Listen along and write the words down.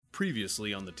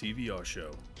Previously on the TVR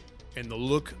show. And the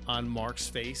look on Mark's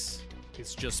face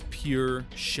is just pure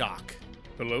shock.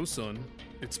 Hello, son.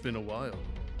 It's been a while.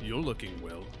 You're looking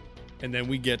well. And then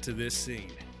we get to this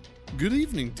scene. Good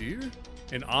evening, dear.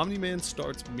 And Omni-Man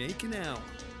starts making out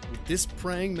with this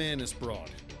praying mantis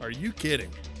broad. Are you kidding?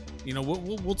 You know,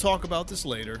 we'll talk about this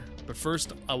later. But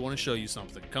first, I want to show you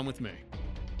something. Come with me.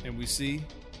 And we see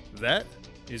that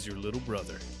is your little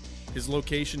brother. His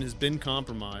location has been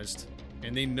compromised,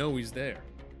 and they know he's there.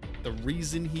 The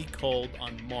reason he called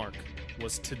on Mark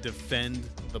was to defend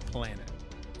the planet.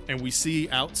 And we see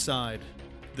outside,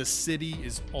 the city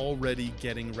is already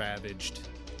getting ravaged.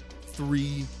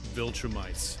 3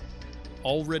 Viltrumites,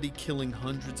 already killing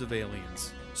hundreds of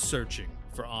aliens, searching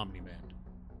for Omni-Man.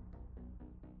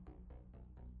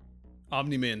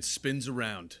 Omni-Man spins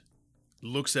around,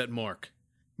 looks at Mark.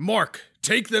 Mark,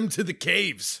 take them to the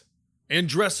caves!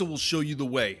 Andressa will show you the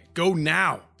way. Go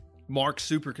now! Mark's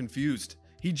super confused.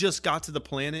 He just got to the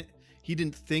planet. He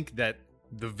didn't think that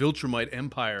the Viltrumite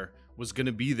Empire was going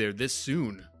to be there this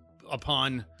soon.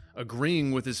 Upon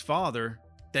agreeing with his father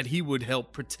that he would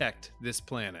help protect this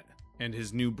planet and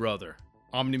his new brother.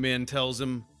 Omni-Man tells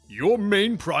him, your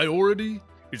main priority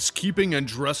is keeping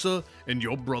Andressa and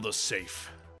your brother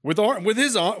safe. With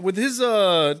his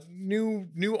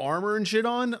new armor and shit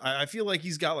on, I feel like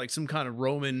he's got like some kind of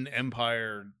Roman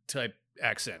Empire type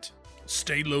accent.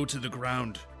 Stay low to the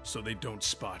ground so they don't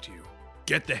spot you.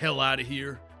 Get the hell out of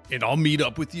here, and I'll meet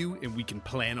up with you and we can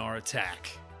plan our attack.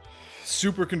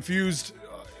 Super confused.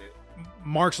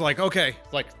 Mark's like, okay,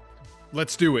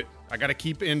 let's do it. I gotta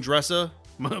keep Andressa,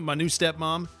 my new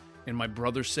stepmom, and my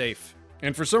brother safe.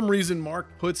 And for some reason, Mark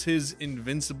puts his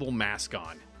invincible mask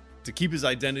on to keep his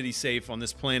identity safe on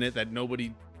this planet that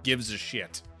nobody gives a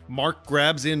shit. Mark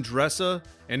grabs Andressa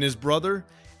and his brother,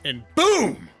 and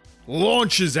boom!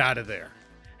 Launches out of there.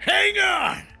 Hang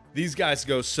on! These guys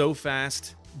go so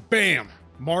fast. Bam!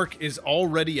 Mark is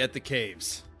already at the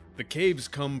caves. The caves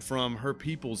come from her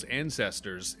people's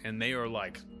ancestors, and they are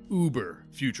like uber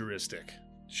futuristic.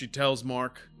 She tells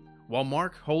Mark, while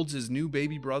Mark holds his new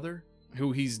baby brother,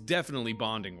 who he's definitely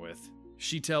bonding with,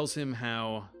 she tells him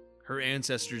how her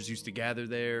ancestors used to gather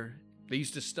there. They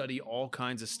used to study all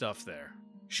kinds of stuff there.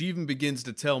 She even begins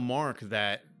to tell Mark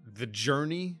that the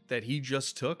journey that he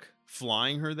just took,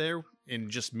 flying her there in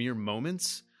just mere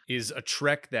moments, is a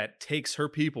trek that takes her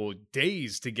people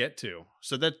days to get to.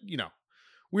 So that, you know,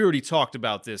 we already talked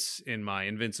about this in my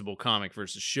Invincible comic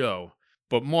versus show,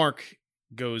 but Mark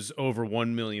goes over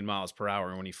 1 million miles per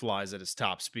hour when he flies at his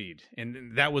top speed,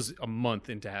 and that was a month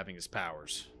into having his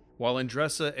powers. While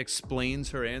Andressa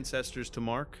explains her ancestors to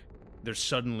Mark, they're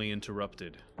suddenly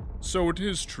interrupted. So it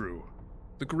is true.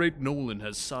 The great Nolan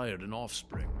has sired an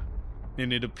offspring.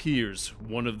 And it appears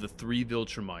one of the 3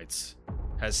 Viltrumites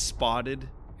has spotted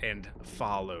and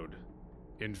followed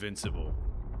Invincible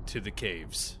to the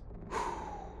caves.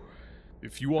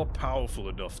 If you are powerful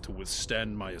enough to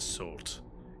withstand my assault,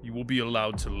 you will be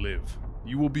allowed to live.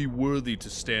 You will be worthy to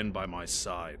stand by my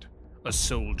side, a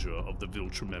soldier of the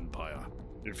Viltrum Empire.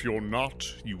 If you're not,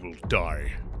 you will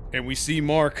die. And we see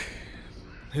Mark,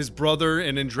 his brother,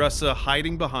 and Andressa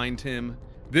hiding behind him.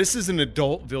 This is an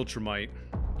adult Viltrumite,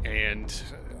 and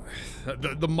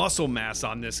the muscle mass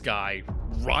on this guy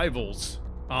rivals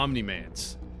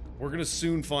Omni-Man's. We're gonna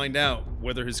soon find out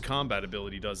whether his combat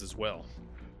ability does as well.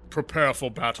 Prepare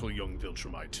for battle, young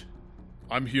Viltrumite.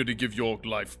 I'm here to give your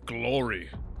life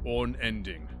glory or an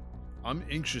ending. I'm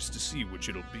anxious to see which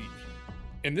it'll be.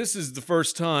 And this is the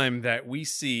first time that we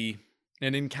see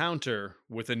an encounter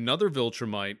with another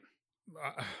Viltrumite.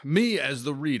 Me, as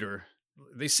the reader,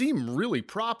 they seem really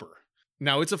proper.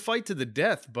 Now, it's a fight to the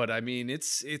death, but I mean,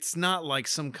 it's not like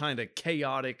some kind of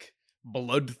chaotic,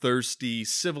 bloodthirsty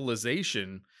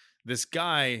civilization. This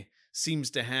guy seems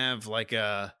to have like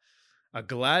a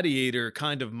gladiator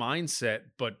kind of mindset,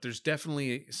 but there's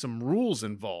definitely some rules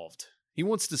involved. He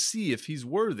wants to see if he's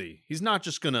worthy. He's not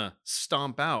just gonna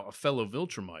stomp out a fellow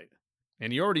Viltrumite.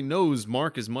 And he already knows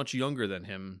Mark is much younger than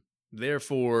him,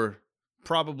 therefore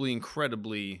probably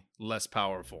incredibly less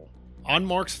powerful. On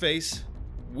Mark's face,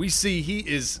 we see he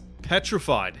is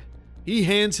petrified. He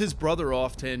hands his brother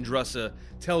off to Andressa,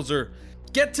 tells her,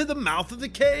 get to the mouth of the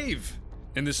cave.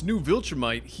 And this new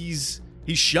Viltrumite, he's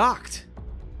shocked.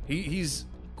 He's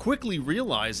quickly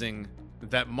realizing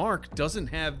that Mark doesn't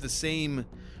have the same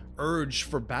urge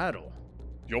for battle.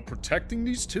 You're protecting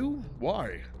these two?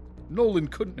 Why? Nolan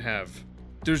couldn't have.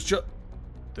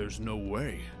 There's no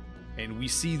way. And we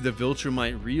see the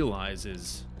Viltrumite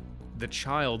realizes the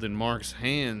child in Mark's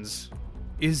hands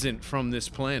isn't from this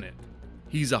planet.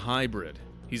 He's a hybrid.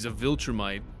 He's a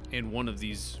Viltrumite and one of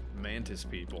these Mantis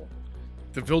people.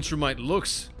 The Viltrumite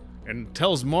looks and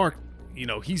tells Mark,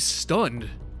 he's stunned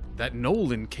that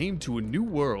Nolan came to a new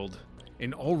world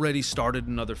and already started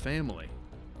another family.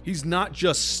 He's not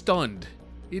just stunned,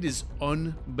 it is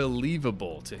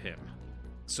unbelievable to him.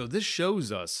 So this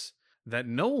shows us that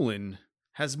Nolan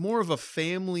has more of a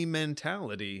family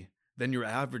mentality than your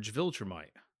average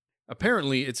Viltrumite.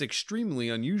 Apparently, it's extremely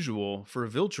unusual for a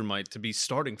Viltrumite to be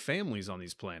starting families on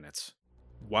these planets.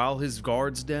 While his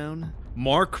guard's down,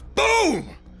 Mark, boom,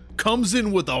 comes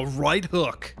in with a right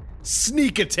hook.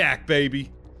 Sneak attack,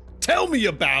 baby. Tell me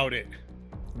about it.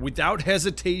 Without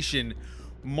hesitation,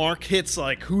 Mark hits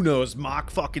Mach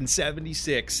fucking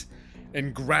 76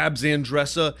 and grabs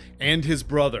Andressa and his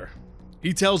brother.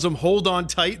 He tells him, hold on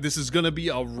tight, this is gonna be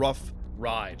a rough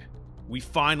ride. We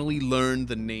finally learn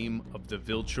the name of the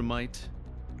Viltrumite,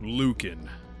 Lucan.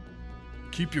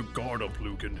 Keep your guard up,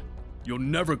 Lucan. You're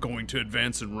never going to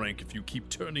advance in rank if you keep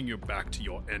turning your back to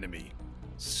your enemy.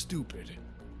 Stupid.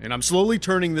 And I'm slowly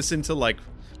turning this into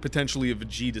potentially a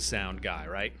Vegeta sound guy,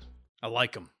 right? I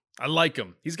like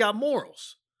him. He's got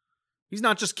morals. He's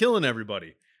not just killing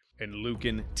everybody. And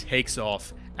Lucan takes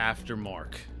off after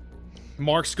Mark.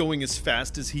 Mark's going as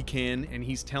fast as he can, and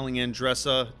he's telling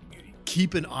Andressa,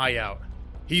 keep an eye out.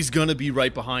 He's gonna be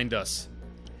right behind us.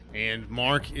 And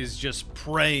Mark is just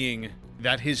praying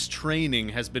that his training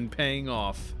has been paying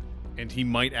off, and he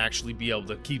might actually be able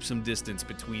to keep some distance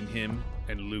between him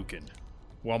and Lucan.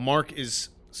 While Mark is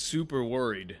super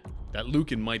worried that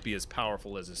Lucan might be as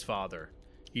powerful as his father,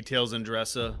 he tells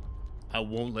Andressa, I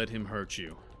won't let him hurt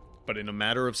you. But in a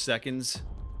matter of seconds,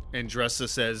 Andressa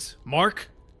says, Mark?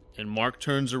 And Mark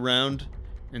turns around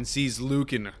and sees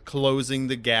Lucan closing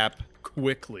the gap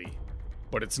quickly.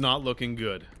 But it's not looking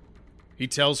good. He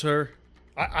tells her,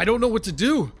 I don't know what to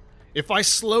do. If I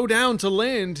slow down to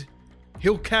land,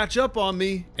 he'll catch up on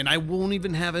me, and I won't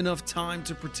even have enough time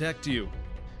to protect you.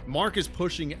 Mark is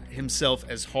pushing himself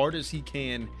as hard as he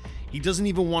can. He doesn't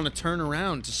even want to turn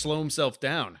around to slow himself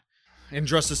down.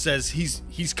 Andressa says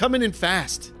he's coming in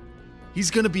fast.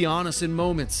 He's gonna be on us in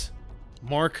moments.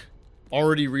 Mark,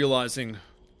 already realizing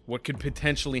what could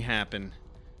potentially happen,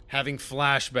 having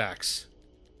flashbacks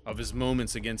of his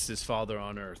moments against his father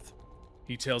on Earth.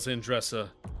 He tells Andressa,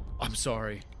 I'm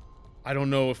sorry. I don't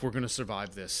know if we're gonna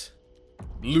survive this.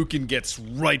 Lucan gets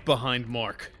right behind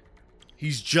Mark.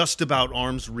 He's just about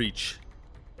arm's reach,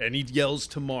 and he yells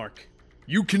to Mark,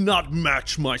 you cannot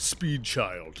match my speed,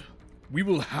 child. We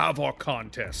will have our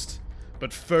contest,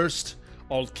 but first,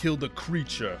 I'll kill the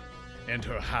creature and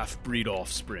her half-breed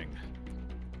offspring.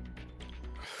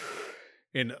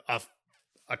 And a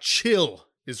chill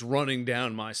is running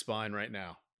down my spine right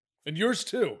now. And yours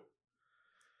too.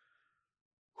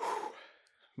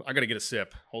 I gotta get a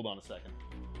sip. Hold on a second.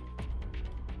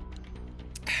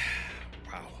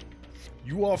 Wow.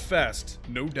 You are fast,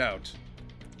 no doubt.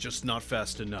 Just not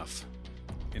fast enough.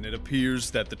 And it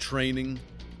appears that the training,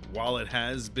 while it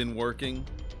has been working,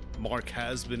 Mark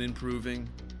has been improving,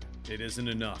 it isn't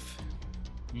enough.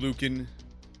 Lucan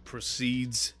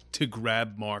proceeds to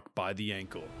grab Mark by the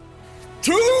ankle.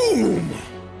 Doom!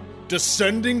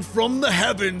 Descending from the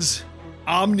heavens,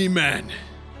 Omni-Man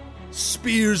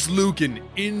spears Lucan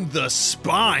in the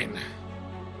spine.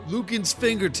 Lucan's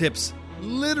fingertips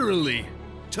literally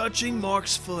touching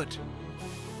Mark's foot.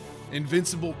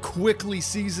 Invincible quickly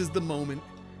seizes the moment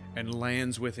and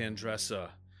lands with Andressa.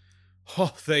 Oh,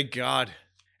 thank God.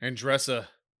 Andressa,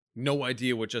 no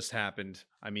idea what just happened.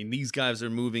 I mean, these guys are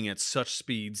moving at such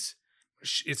speeds,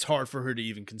 it's hard for her to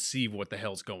even conceive what the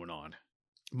hell's going on.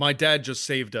 My dad just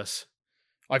saved us.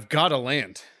 I've got to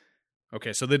land.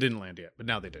 Okay, so they didn't land yet, but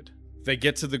now they did. They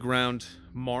get to the ground.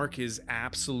 Mark is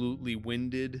absolutely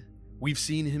winded. We've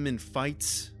seen him in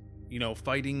fights,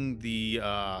 fighting the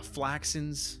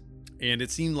Flaxens, and it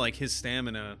seemed like his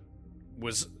stamina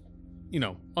was,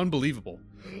 unbelievable.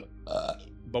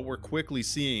 But we're quickly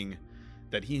seeing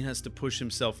that he has to push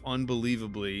himself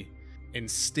unbelievably and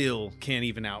still can't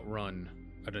even outrun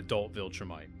an adult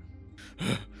Viltrumite.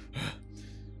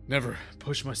 Never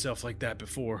pushed myself like that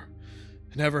before.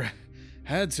 Never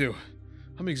had to.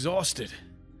 I'm exhausted.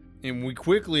 And we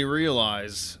quickly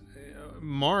realize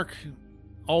Mark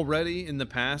already in the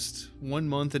past 1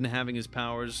 month into having his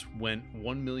powers went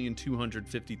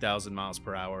 1,250,000 miles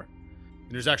per hour.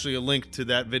 And there's actually a link to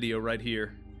that video right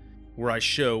here where I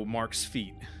show Mark's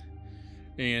feet.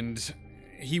 And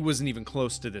he wasn't even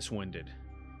close to this winded.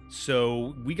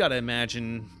 So we gotta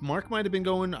imagine Mark might have been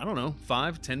going,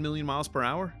 5-10 million miles per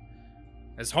hour.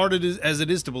 As hard as it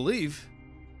is to believe.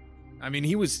 I mean,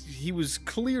 he was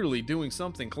clearly doing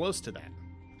something close to that.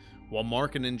 While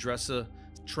Mark and Andressa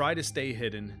try to stay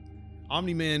hidden,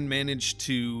 Omni-Man managed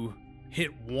to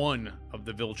hit one of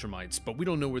the Viltrumites, but we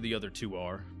don't know where the other two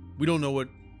are. We don't know what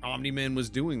Omni-Man was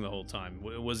doing the whole time.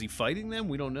 Was he fighting them?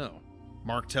 We don't know.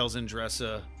 Mark tells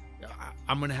Andressa,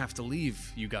 I'm gonna have to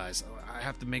leave, you guys. I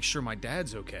have to make sure my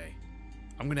dad's okay.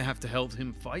 I'm gonna have to help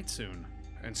him fight soon.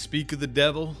 And speak of the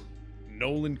devil,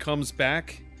 Nolan comes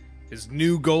back, his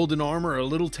new golden armor a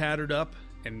little tattered up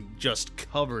and just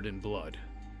covered in blood.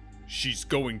 She's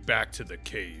going back to the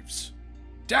caves.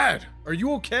 Dad, are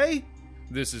you okay?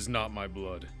 This is not my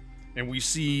blood. And we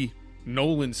see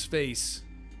Nolan's face,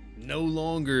 no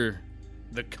longer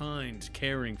the kind,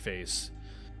 caring face,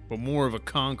 but more of a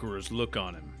conqueror's look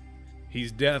on him.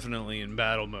 He's definitely in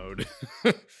battle mode.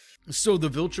 So the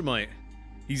Viltrumite,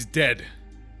 he's dead.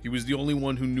 He was the only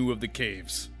one who knew of the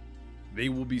caves. They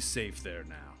will be safe there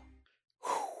now.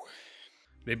 Whew.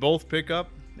 They both pick up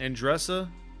Andressa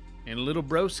and little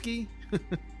broski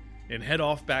and head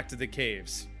off back to the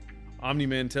caves.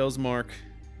 Omni-Man tells Mark,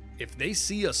 if they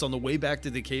see us on the way back to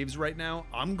the caves right now,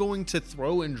 I'm going to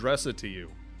throw Andressa to you.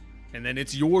 And then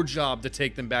it's your job to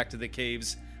take them back to the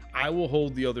caves. I will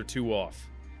hold the other two off.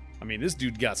 I mean, this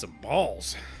dude got some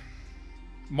balls.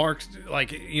 Mark's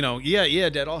like, yeah,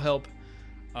 Dad, I'll help.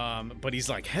 But he's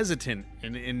like hesitant,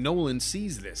 and Nolan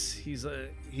sees this.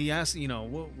 He asks,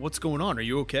 what's going on? Are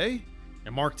you okay?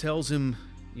 And Mark tells him,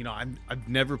 I've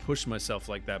never pushed myself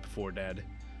like that before, Dad.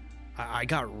 I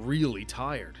got really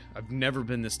tired. I've never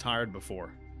been this tired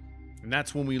before. And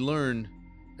that's when we learn,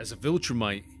 as a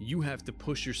Viltrumite, you have to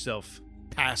push yourself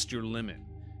past your limit.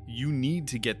 You need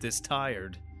to get this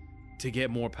tired to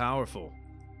get more powerful.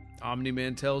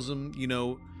 Omni-Man tells him,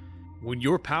 when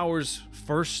your powers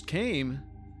first came,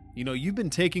 you've been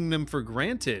taking them for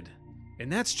granted.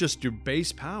 And that's just your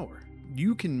base power.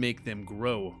 You can make them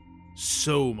grow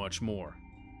so much more.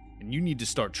 And you need to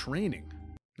start training.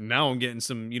 Now I'm getting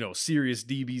some, serious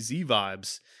DBZ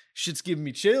vibes. Shit's giving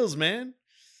me chills, man.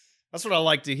 That's what I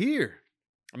like to hear.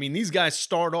 I mean, these guys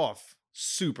start off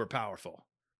super powerful.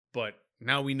 But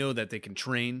now we know that they can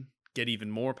train, get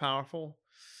even more powerful.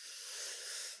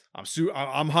 I'm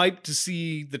hyped to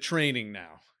see the training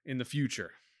now in the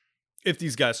future. If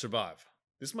these guys survive.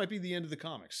 This might be the end of the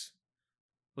comics.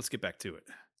 Let's get back to it.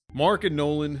 Mark and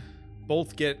Nolan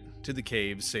both get to the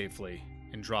caves safely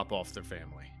and drop off their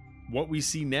family. What we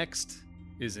see next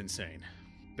is insane.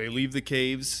 They leave the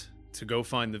caves to go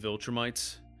find the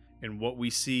Viltrumites, and what we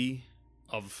see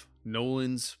of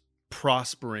Nolan's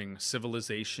prospering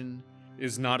civilization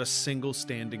is not a single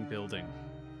standing building.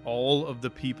 All of the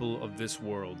people of this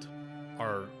world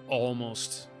are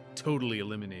almost totally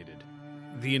eliminated.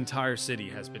 The entire city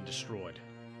has been destroyed.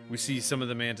 We see some of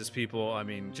the Mantis people,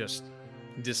 just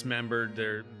dismembered.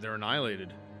 They're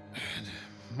annihilated.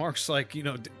 And Mark's like,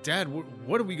 Dad,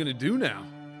 what are we gonna do now?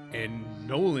 And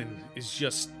Nolan is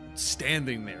just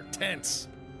standing there, tense.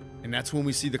 And that's when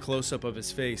we see the close-up of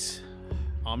his face.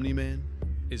 Omni-Man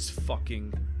is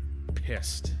fucking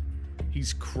pissed.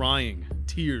 He's crying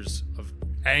tears of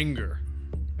anger.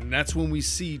 And that's when we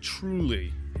see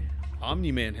truly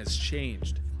Omni-Man has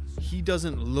changed. He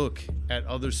doesn't look at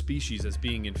other species as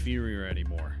being inferior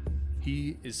anymore.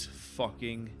 He is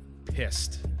fucking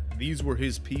pissed. These were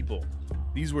his people.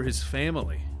 These were his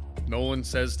family. Nolan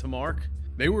says to Mark,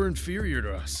 they were inferior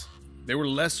to us. They were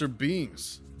lesser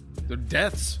beings. Their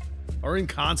deaths are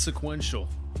inconsequential.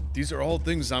 These are all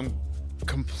things I'm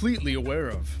completely aware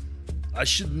of. I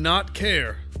should not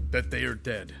care that they are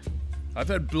dead. I've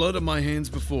had blood on my hands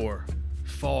before,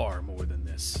 far more than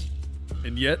this.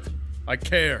 And yet, I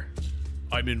care.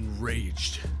 I'm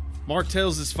enraged. Mark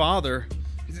tells his father,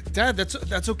 Dad,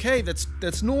 that's okay.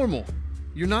 That's normal.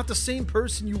 You're not the same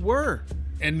person you were.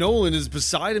 And Nolan is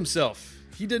beside himself.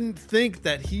 He didn't think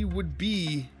that he would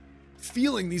be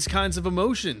feeling these kinds of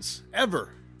emotions,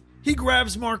 ever. He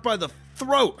grabs Mark by the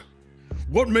throat.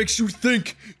 What makes you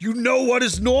think you know what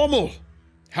is normal?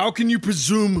 How can you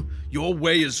presume your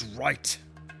way is right?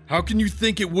 How can you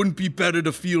think it wouldn't be better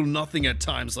to feel nothing at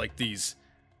times like these?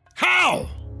 How?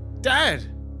 Dad,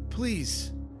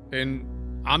 please. And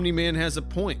Omni-Man has a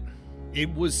point.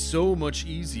 It was so much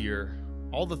easier,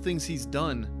 all the things he's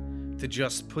done, to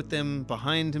just put them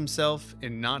behind himself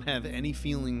and not have any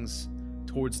feelings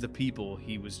towards the people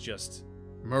he was just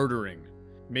murdering,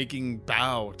 making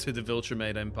bow to the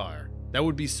Viltrumite Empire. That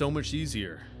would be so much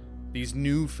easier. These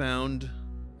newfound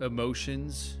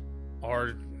emotions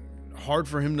are hard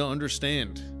for him to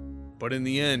understand, but in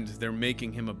the end, they're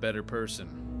making him a better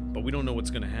person. But we don't know what's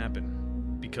going to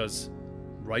happen, because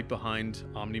right behind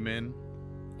Omni-Man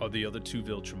are the other two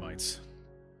Viltrumites.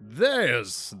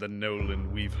 There's the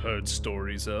Nolan we've heard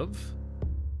stories of.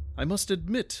 I must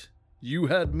admit, you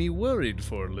had me worried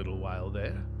for a little while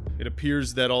there. It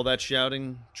appears that all that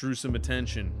shouting drew some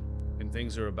attention, and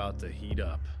things are about to heat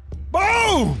up.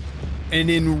 Boom! An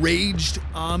enraged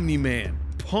Omni-Man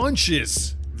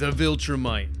punches the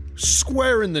Viltrumite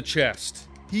square in the chest.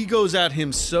 He goes at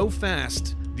him so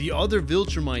fast, the other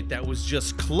Viltrumite that was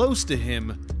just close to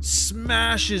him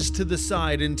smashes to the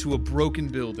side into a broken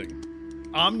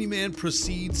building. Omni-Man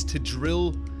proceeds to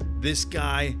drill this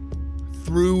guy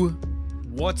through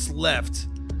what's left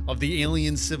of the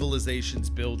alien civilization's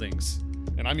buildings.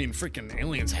 And I mean, freaking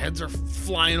aliens' heads are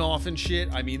flying off and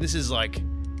shit. I mean, this is like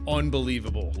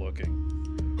unbelievable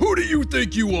looking. Who do you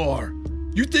think you are?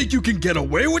 You think you can get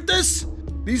away with this?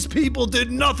 These people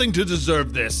did nothing to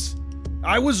deserve this.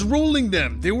 I was ruling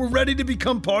them. They were ready to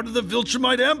become part of the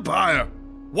Viltrumite Empire.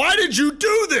 Why did you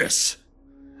do this?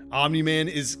 Omni-Man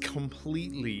is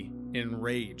completely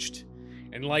enraged.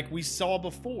 And like we saw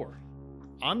before,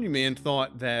 Omni-Man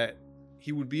thought that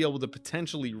he would be able to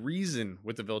potentially reason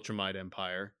with the Viltrumite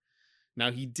Empire. Now,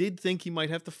 he did think he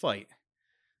might have to fight,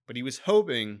 but he was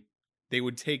hoping they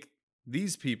would take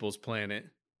these people's planet.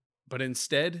 But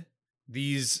instead,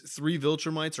 these 3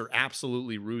 Viltrumites are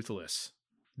absolutely ruthless.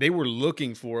 They were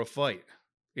looking for a fight.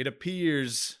 It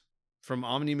appears from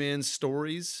Omni-Man's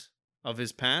stories of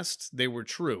his past, they were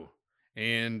true.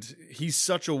 And he's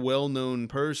such a well-known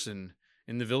person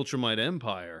in the Viltrumite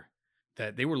Empire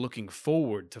that they were looking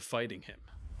forward to fighting him.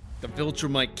 The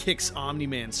Viltrumite kicks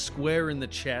Omni-Man square in the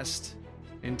chest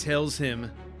and tells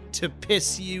him to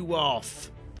piss you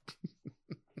off.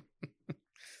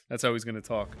 That's how he's gonna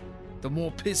talk. The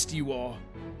more pissed you are,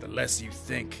 the less you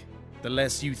think. The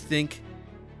less you think,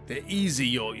 the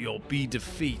easier you'll be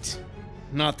defeat.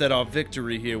 Not that our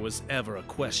victory here was ever a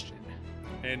question.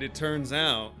 And it turns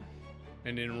out,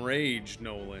 an enraged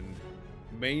Nolan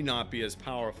may not be as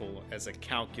powerful as a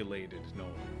calculated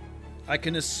Nolan. I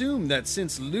can assume that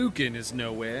since Lucan is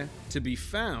nowhere to be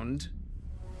found,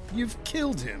 you've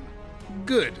killed him.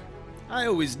 Good. I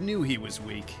always knew he was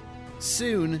weak.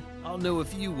 Soon, I'll know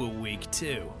if you were weak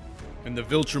too. And the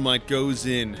Viltrumite goes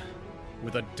in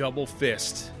with a double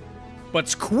fist,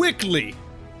 but's quickly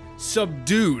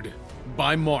subdued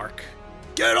by Mark.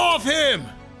 Get off him!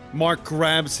 Mark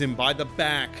grabs him by the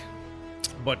back,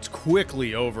 but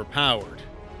quickly overpowered.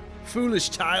 Foolish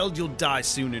child, you'll die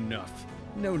soon enough.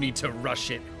 No need to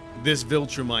rush it. This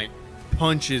Viltrumite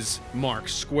punches Mark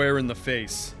square in the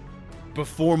face.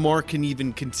 Before Mark can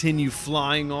even continue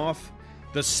flying off,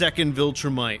 the second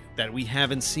Viltrumite that we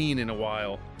haven't seen in a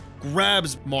while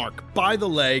grabs Mark by the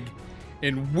leg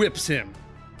and whips him.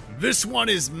 This one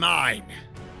is mine.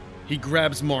 He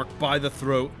grabs Mark by the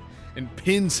throat and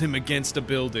pins him against a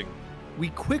building. We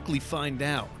quickly find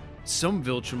out some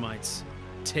Viltrumites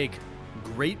take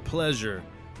great pleasure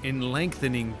in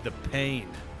lengthening the pain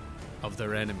of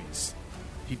their enemies.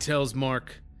 He tells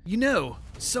Mark, you know,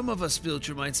 some of us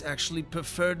Viltrumites actually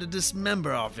prefer to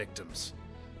dismember our victims.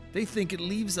 They think it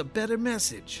leaves a better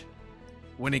message.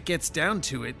 When it gets down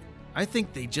to it, I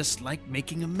think they just like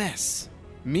making a mess.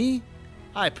 Me,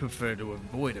 I prefer to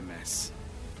avoid a mess.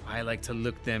 I like to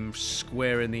look them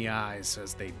square in the eyes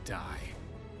as they die.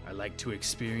 I like to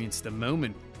experience the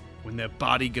moment when their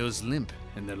body goes limp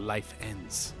and their life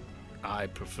ends. I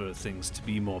prefer things to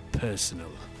be more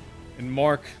personal. And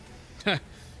Mark,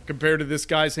 compared to this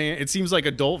guy's hand, it seems like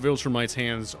adult Viltrumite's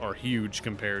hands are huge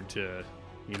compared to,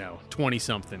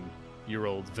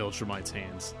 20-something-year-old Viltrumite's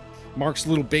hands. Mark's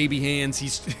little baby hands,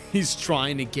 he's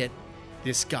trying to get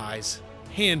this guy's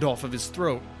hand off of his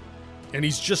throat, and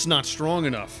he's just not strong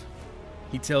enough.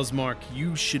 He tells Mark,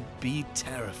 you should be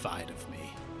terrified of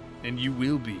me. And you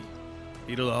will be.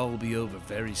 It'll all be over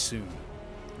very soon.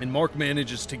 And Mark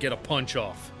manages to get a punch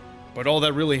off. But all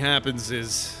that really happens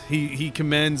is he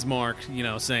commends Mark,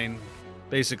 saying,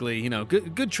 basically,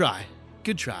 good try.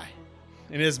 Good try.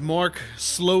 And as Mark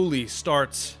slowly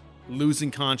starts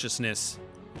losing consciousness,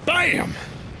 BAM!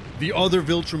 The other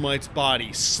Viltrumite's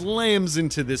body slams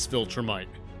into this Viltrumite.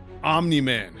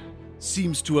 Omni-Man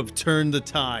seems to have turned the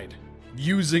tide,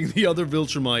 using the other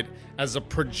Viltrumite as a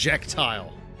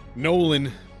projectile.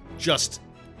 Nolan just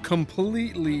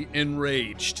completely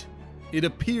enraged. It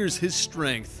appears his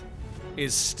strength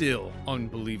is still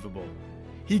unbelievable.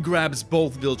 He grabs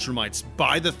both Viltrumites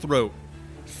by the throat,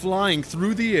 flying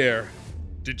through the air.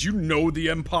 Did you know the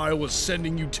Empire was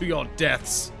sending you to your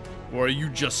deaths? Or are you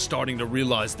just starting to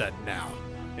realize that now?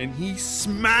 And he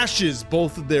smashes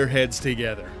both of their heads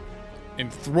together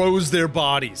and throws their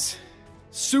bodies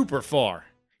super far.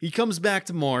 He comes back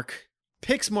to Mark,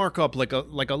 picks Mark up like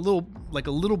a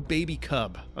little baby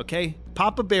cub, okay?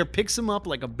 Papa Bear picks him up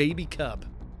like a baby cub.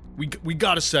 We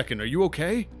got a second. Are you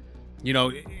okay?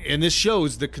 And this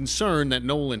shows the concern that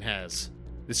Nolan has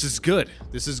This is good.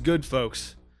 This is good,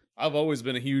 folks. I've always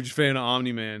been a huge fan of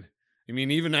Omni-Man. I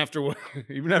mean, even after what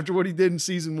he did in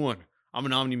season 1, I'm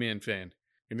an Omni-Man fan.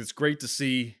 And it's great to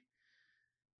see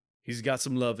he's got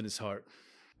some love in his heart.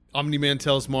 Omni-Man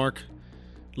tells Mark,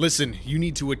 listen, you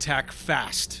need to attack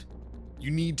fast.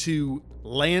 You need to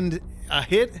land a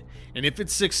hit, and if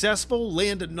it's successful,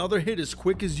 land another hit as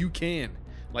quick as you can.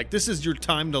 Like, this is your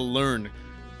time to learn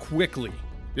quickly.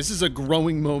 This is a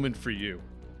growing moment for you.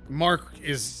 Mark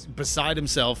is beside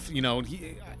himself, you know,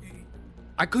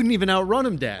 I couldn't even outrun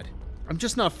him, Dad. I'm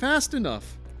just not fast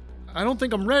enough. I don't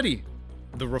think I'm ready.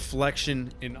 The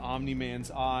reflection in Omni-Man's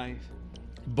eye,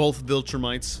 both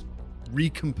Viltrumites,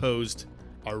 recomposed,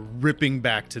 are ripping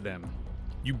back to them.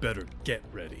 You better get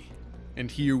ready. And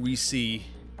here we see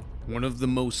one of the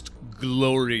most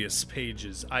glorious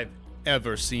pages I've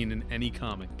ever seen in any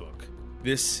comic book.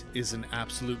 This is an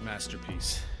absolute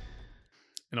masterpiece.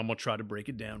 And I'm gonna try to break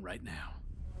it down right now.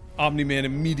 Omni-Man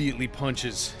immediately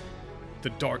punches the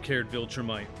dark-haired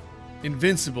Viltrumite.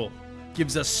 Invincible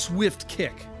gives a swift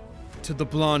kick to the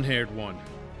blonde-haired one,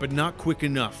 but not quick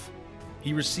enough.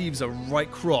 He receives a right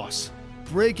cross,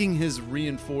 breaking his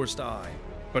reinforced eye,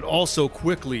 but also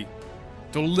quickly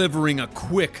delivering a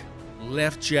quick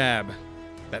left jab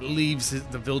that leaves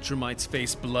the Viltrumite's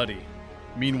face bloody.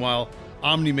 Meanwhile,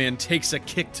 Omni-Man takes a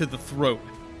kick to the throat.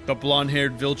 The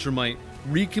blonde-haired Viltrumite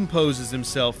recomposes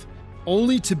himself,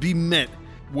 only to be met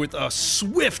with a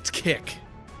swift kick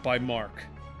by Mark.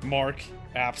 Mark,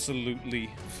 absolutely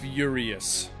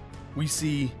furious. We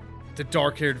see the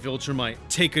dark-haired Viltrumite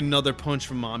take another punch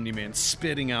from Omni-Man,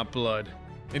 spitting out blood.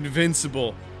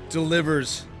 Invincible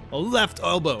delivers a left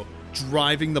elbow,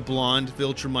 driving the blonde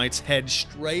Viltrumite's head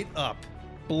straight up,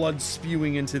 blood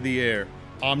spewing into the air.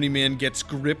 Omni-Man gets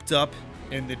gripped up,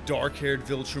 and the dark-haired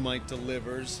Viltrumite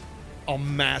delivers a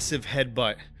massive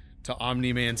headbutt to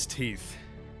Omni-Man's teeth.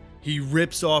 He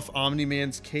rips off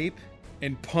Omni-Man's cape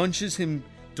and punches him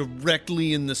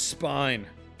directly in the spine.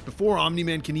 Before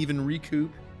Omni-Man can even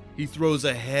recoup, he throws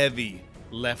a heavy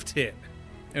left hit.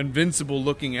 Invincible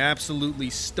looking absolutely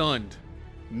stunned,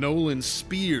 Nolan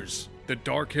spears the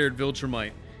dark-haired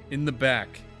Viltrumite in the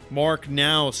back. Mark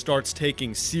now starts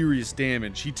taking serious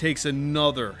damage. He takes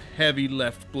another heavy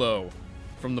left blow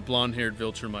from the blonde-haired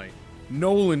Viltrumite.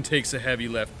 Nolan takes a heavy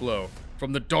left blow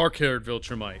from the dark-haired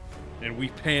Viltrumite. And we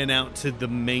pan out to the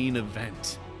main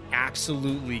event.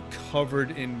 Absolutely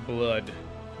covered in blood.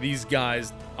 These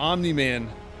guys, Omni-Man,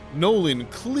 Nolan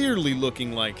clearly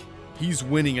looking like he's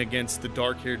winning against the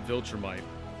dark-haired Viltrumite,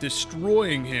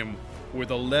 destroying him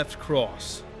with a left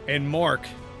cross. And Mark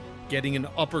getting an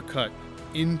uppercut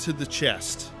into the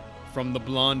chest from the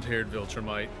blonde-haired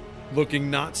Viltrumite,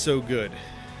 looking not so good.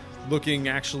 Looking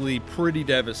actually pretty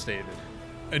devastated.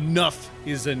 Enough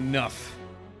is enough.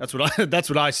 That's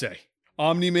what I say.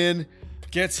 Omni-Man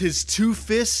gets his two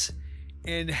fists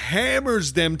and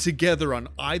hammers them together on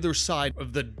either side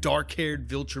of the dark-haired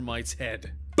Viltrumite's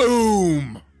head.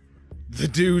 Boom! The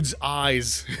dude's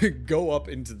eyes go up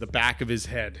into the back of his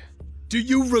head. Do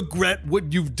you regret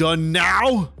what you've done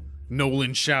now?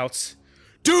 Nolan shouts.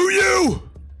 Do you?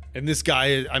 And this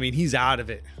guy, I mean, he's out of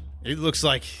it. It looks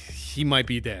like he might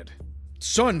be dead.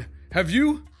 Son, have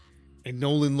you? And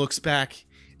Nolan looks back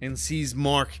and sees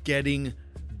Mark getting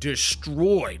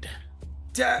destroyed.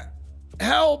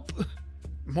 Help!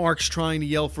 Mark's trying to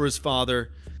yell for his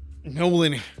father.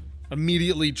 Nolan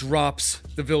immediately drops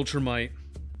the Viltrumite.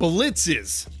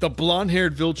 Blitzes the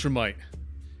blonde-haired Viltrumite.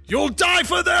 You'll die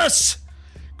for this!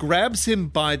 Grabs him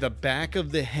by the back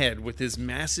of the head with his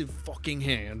massive fucking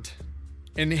hand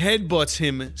and headbutts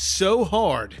him so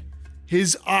hard,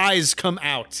 his eyes come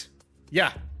out.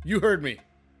 Yeah, you heard me.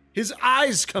 His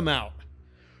eyes come out.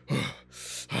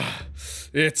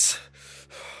 It's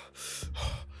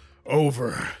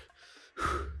over.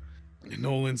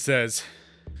 Nolan says.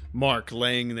 Mark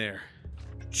laying there.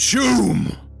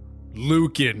 Choom!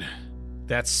 Lucan,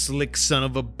 that slick son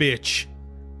of a bitch,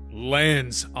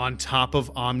 lands on top of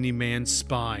Omni-Man's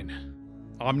spine.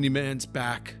 Omni-Man's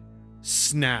back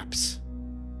snaps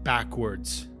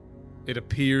backwards. It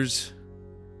appears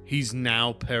he's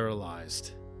now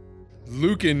paralyzed.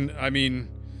 Lucan, I mean,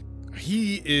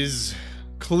 he is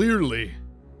clearly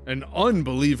an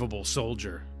unbelievable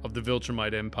soldier of the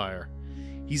Viltrumite Empire.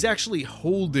 He's actually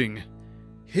holding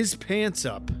his pants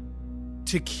up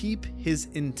to keep his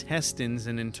intestines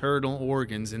and internal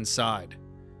organs inside.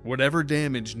 Whatever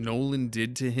damage Nolan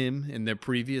did to him in their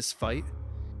previous fight,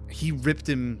 he ripped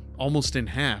him almost in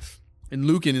half. And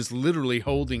Lucan is literally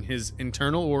holding his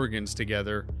internal organs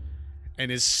together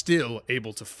and is still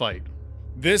able to fight.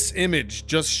 This image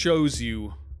just shows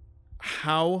you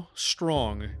how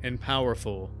strong and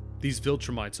powerful these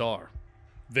Viltrumites are.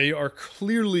 They are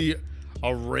clearly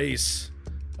a race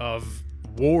of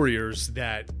warriors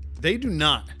that they do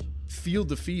not feel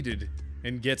defeated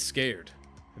and get scared.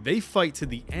 They fight to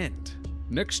the end.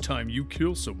 Next time you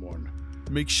kill someone,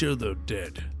 make sure they're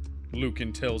dead,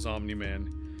 Lucan tells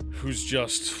Omni-Man, who's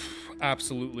just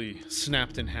absolutely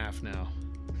snapped in half now.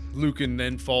 Lucan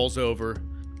then falls over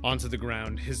onto the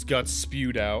ground, his guts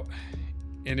spewed out,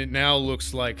 and it now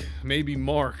looks like maybe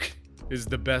Mark is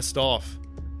the best off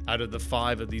out of the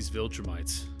 5 of these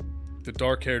Viltrumites. The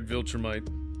dark-haired Viltrumite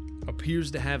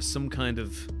appears to have some kind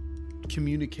of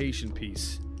communication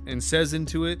piece and says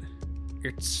into it,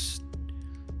 "It's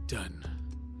done."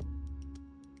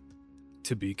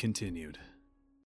 To be continued.